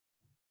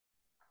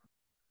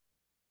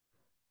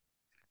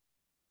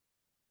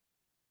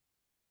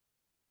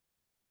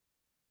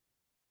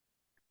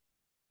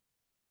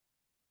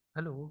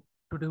Hello,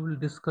 today we'll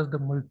discuss the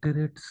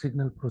multi-rate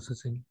signal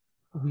processing.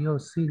 We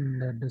have seen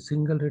that the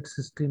single rate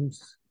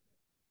systems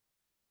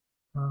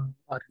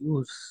are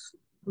used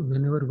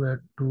whenever we have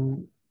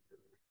to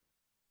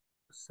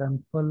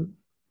sample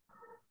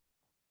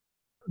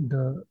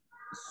the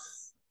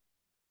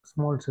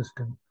small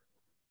system.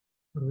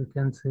 Or we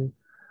can say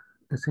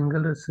the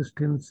single rate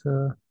systems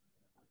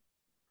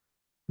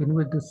in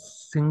which the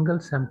single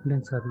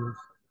samplings are used.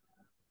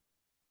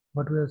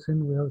 What we have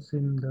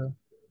seen the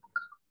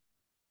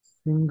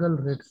single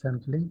rate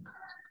sampling.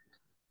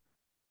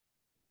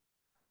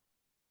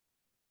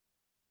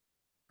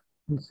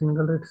 In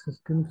single rate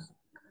systems,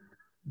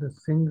 the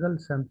single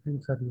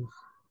samplings are used,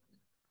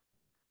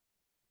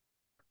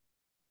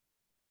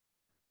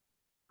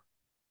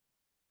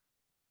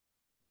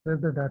 where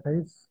the data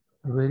is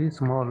very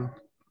small.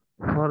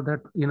 For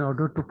that, in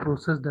order to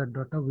process that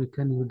data, we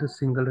can use the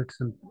single rate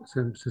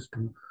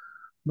system.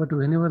 But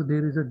whenever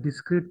there is a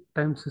discrete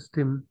time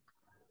systems,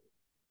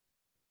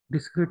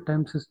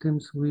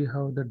 we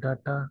have the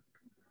data,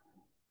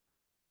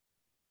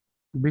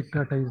 big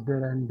data is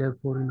there, and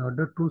therefore, in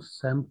order to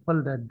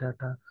sample that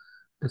data,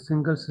 the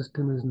single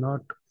system is not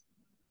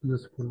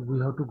useful. We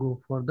have to go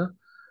for the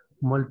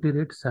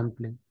multi-rate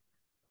sampling.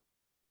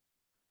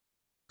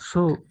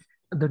 So,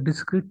 the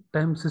discrete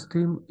time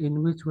system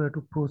in which we have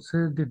to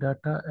process the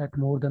data at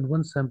more than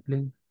one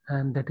sampling,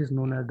 and that is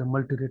known as the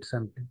multi-rate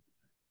sampling.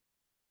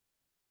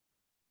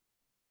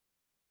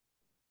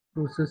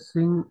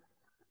 Processing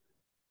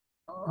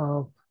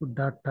of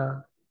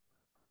data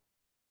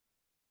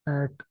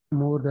at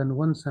more than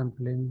one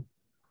sampling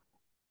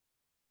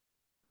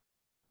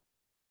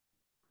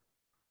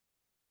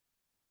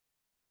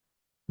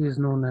is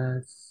known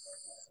as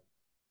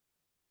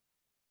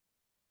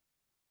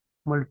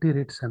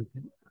multi-rate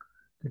sampling.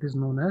 It is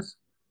known as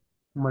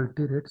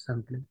multi-rate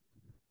sampling.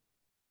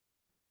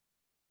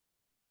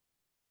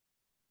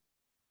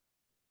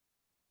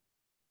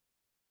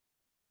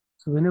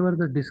 So whenever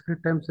the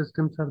discrete time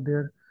systems are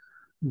there,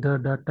 the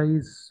data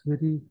is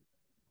very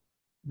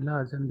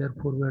large, and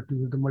therefore we have to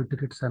use the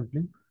multi-rate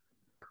sampling.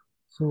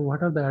 So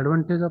what are the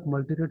advantages of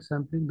multi-rate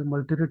sampling? The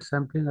multi-rate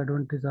sampling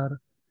advantages are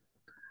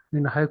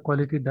in high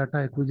quality data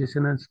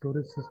acquisition and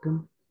storage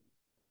system.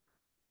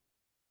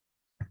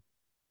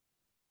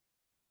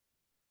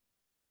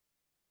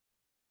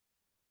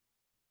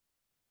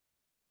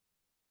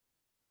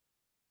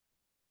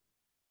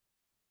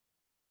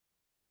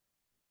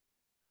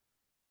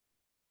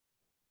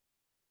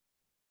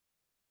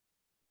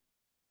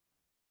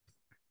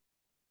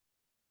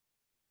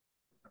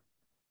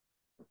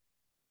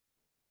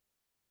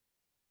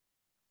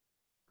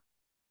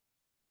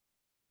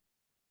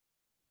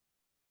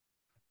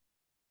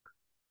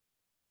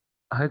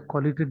 High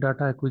quality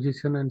data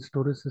acquisition and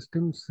storage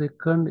system.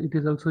 Second, it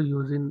is also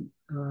used in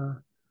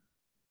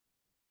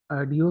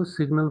audio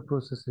signal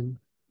processing.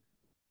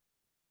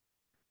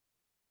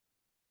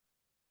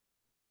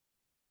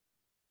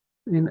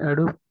 In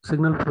audio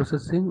signal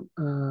processing,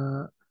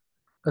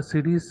 a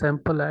CD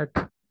sample at,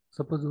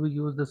 suppose we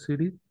use the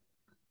CD.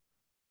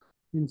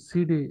 In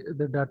CD,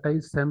 the data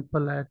is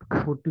sample at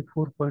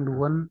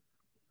 44.1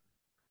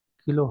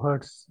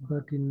 kilohertz,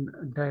 but in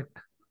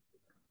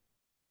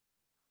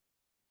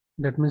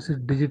that means it's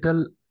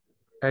digital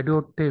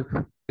audio tape,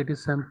 it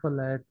is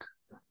sample at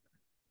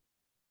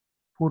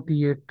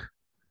 48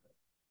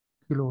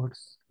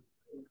 kilohertz.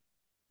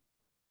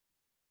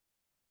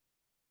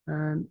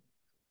 And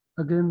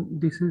again,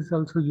 this is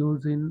also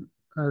used in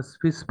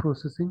speech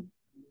processing.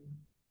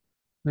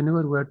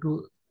 Whenever we have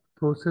to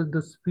process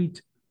the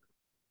speech,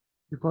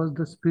 because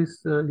the speech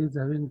is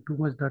having too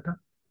much data,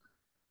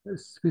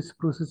 speech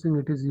processing,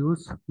 it is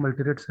used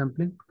multi-rate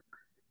sampling.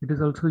 It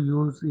is also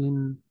used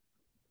in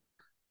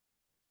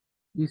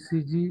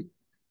ECG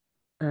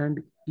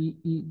and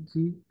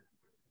EEG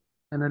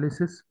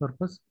analysis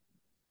purpose.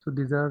 So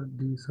these are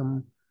the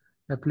some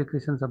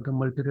applications of the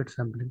multi-rate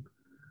sampling.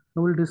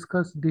 Now we'll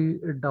discuss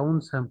the down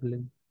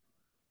sampling.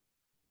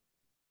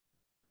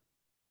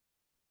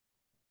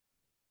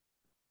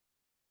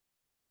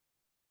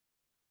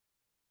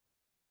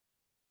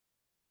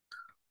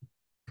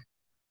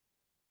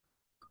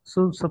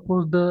 So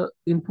suppose the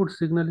input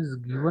signal is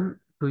given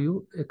to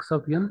you x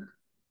of n,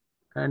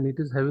 and it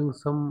is having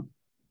some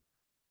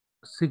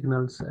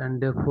signals, and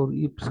therefore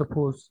if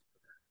suppose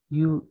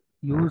you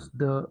use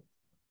the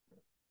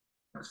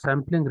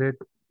sampling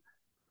rate,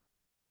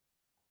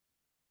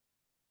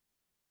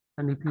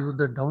 and if you use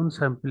the down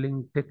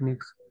sampling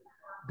techniques,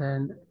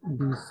 then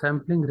the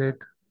sampling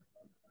rate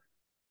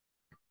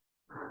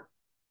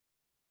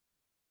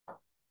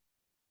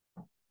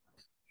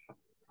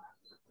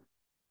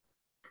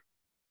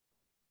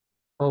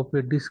of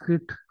a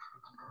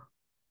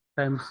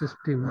time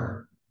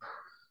system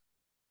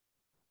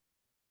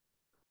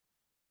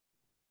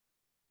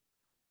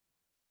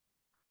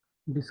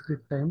discrete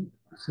time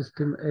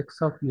system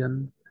x of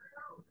n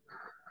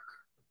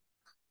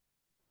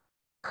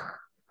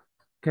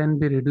can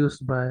be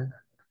reduced by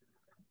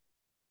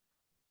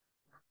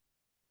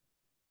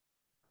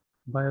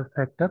a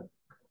factor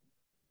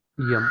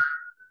m.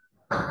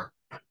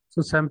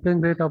 So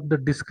sampling rate of the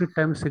discrete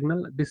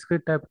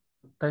type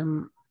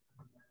time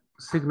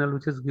signal,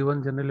 which is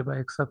given generally by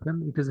x of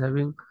n, it is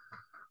having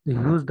the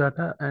huge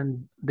data,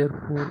 and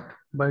therefore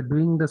by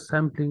doing the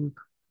sampling,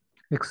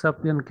 x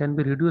of n can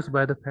be reduced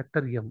by the factor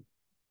m.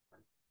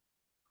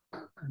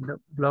 And the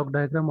block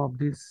diagram of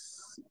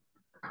this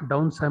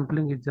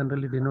downsampling is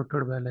generally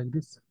denoted by like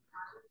this.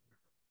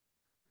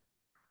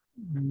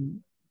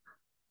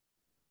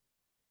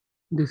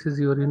 This is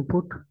your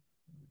input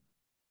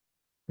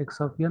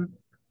x of n,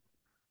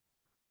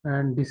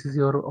 and this is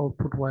your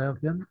output y of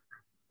n,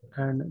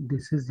 and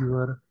this is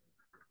your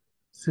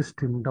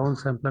system,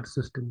 downsampler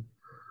system.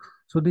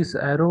 So this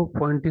arrow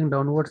pointing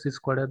downwards is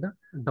called as the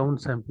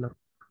downsampler,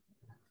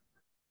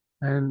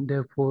 and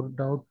therefore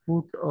the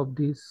output of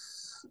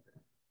this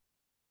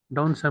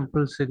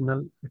downsample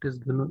signal, it is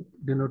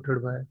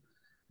denoted by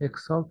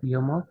x of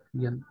m of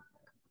n.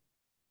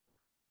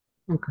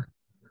 Okay,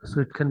 so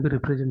it can be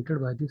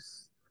represented by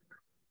this,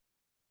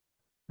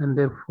 and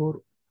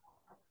therefore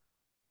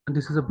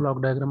this is a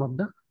block diagram of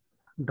the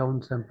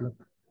downsampler.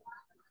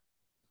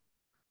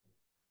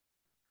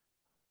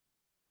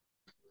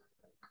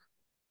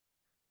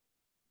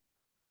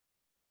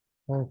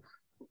 Of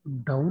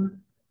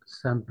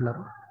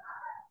downsampler.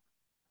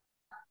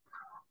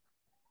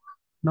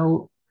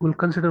 Now we'll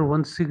consider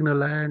one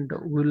signal and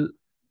we'll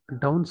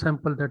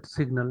downsample that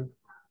signal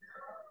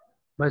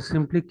by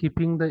simply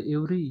keeping the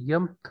every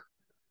mth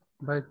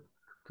by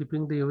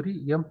keeping the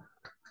every mth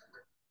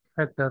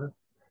factor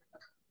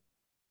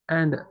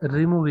and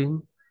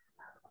removing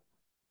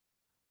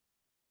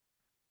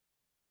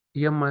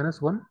m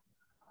minus 1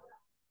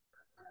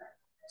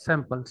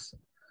 samples.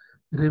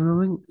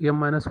 Removing m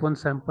minus 1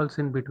 samples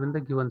in between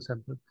the given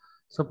sample.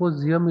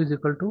 Suppose m is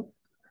equal to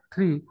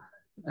 3,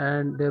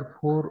 and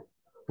therefore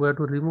we have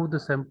to remove the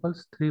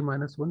samples. 3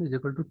 minus 1 is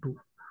equal to 2.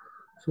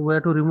 So we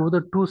have to remove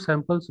the 2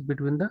 samples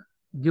between the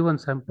given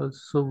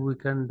samples, so we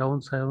can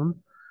downside,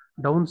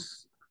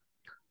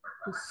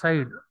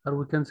 or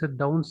we can say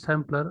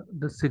downsampler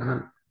the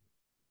signal.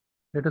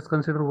 Let us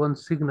consider one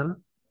signal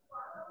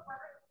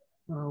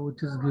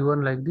which is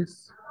given like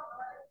this.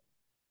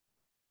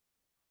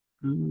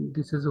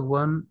 This is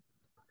one,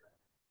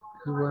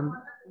 this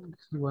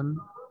is one.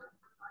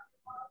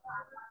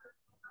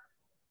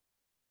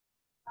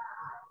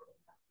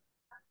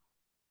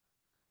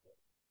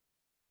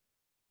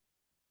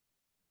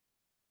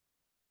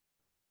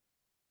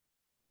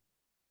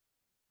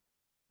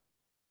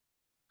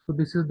 So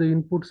this is the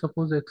input,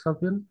 suppose x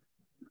of n,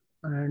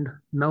 and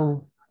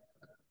now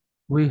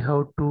we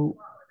have to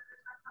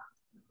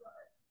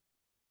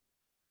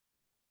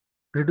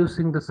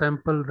reducing the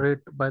sample rate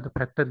by the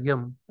factor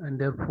m, and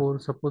therefore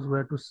suppose we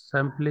are to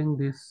sampling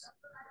this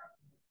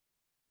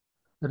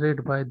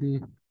rate by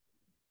the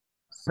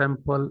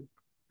sample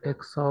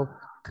x of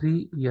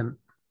 3n.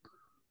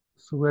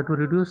 So we have to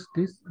reduce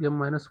this m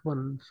minus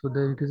 1, so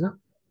that it is a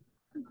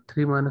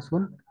 3 minus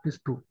 1 is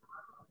 2.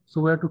 So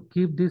we have to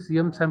keep this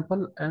m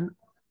sample and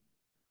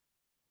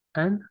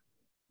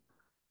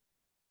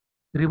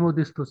remove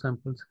these 2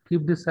 samples.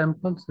 Keep these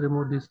samples,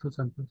 remove these 2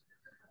 samples.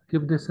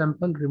 Keep this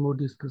sample, remove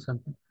these 2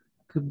 samples.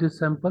 Keep this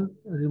sample,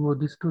 remove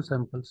these 2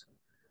 samples.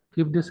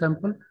 Keep this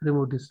sample,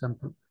 remove this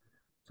sample.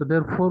 So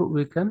therefore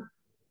we can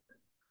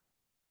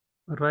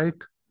write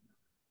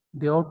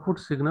the output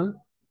signal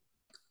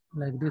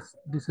like this.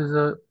 This is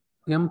a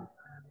m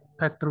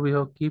factor we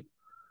have keep.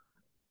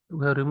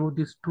 We have removed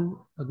these 2.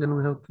 Again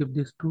we have keep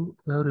these 2.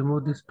 We have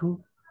removed these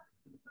 2.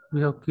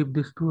 We have keep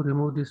these 2.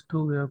 Remove these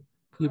 2. We have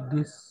keep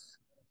this.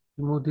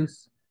 Remove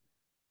this.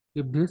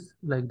 Keep this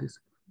like this.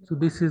 So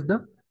this is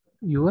the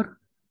your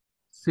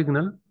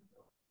signal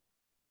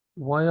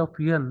y of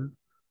n,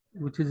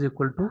 which is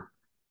equal to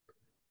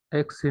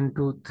x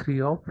into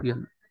 3 of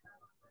n.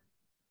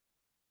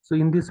 So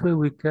in this way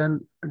we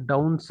can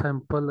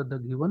downsample the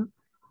given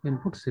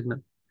input signal.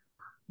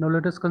 Now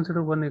let us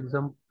consider one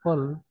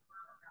example.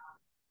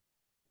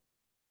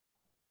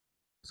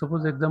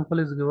 Suppose example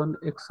is given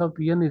x of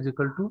n is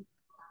equal to,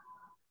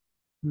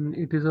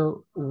 it is a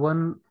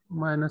 1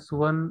 minus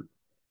 1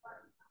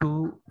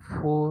 2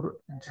 4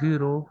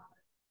 0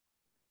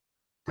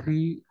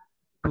 3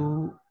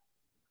 2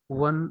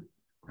 1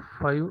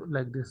 5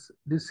 like this.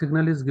 This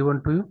signal is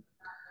given to you,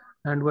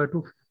 and we have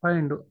to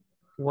find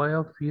y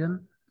of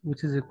n,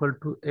 which is equal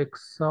to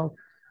x of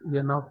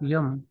n of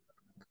m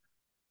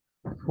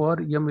for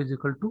m is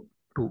equal to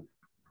 2.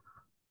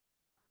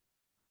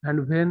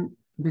 And when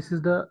this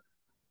is the,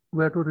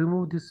 we have to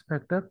remove this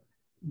factor,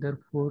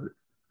 therefore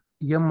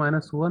m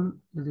minus 1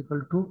 is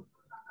equal to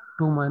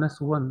 2 minus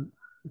 1,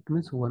 it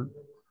means 1.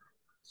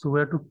 So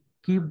we have to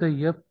keep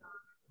the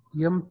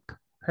mth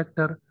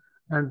factor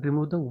and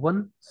remove the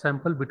 1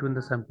 sample between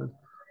the samples.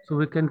 So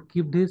we can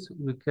keep this,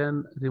 we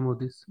can remove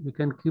this, we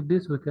can keep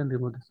this, we can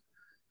remove this,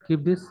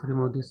 keep this,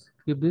 remove this,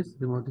 keep this,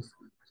 remove this.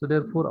 So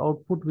therefore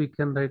output we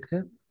can write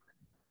here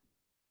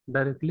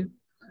directly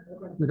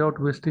without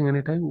wasting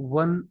any time: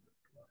 1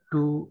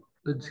 2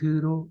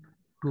 0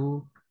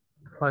 2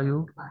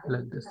 5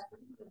 like this.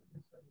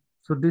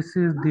 So this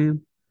is the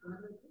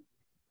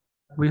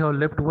We have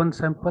left one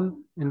sample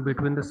in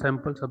between the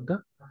samples of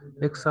the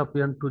X of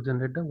n to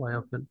generate the Y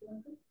of n.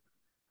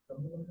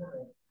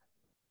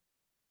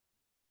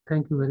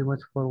 Thank you very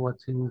much for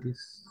watching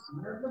this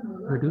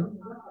video.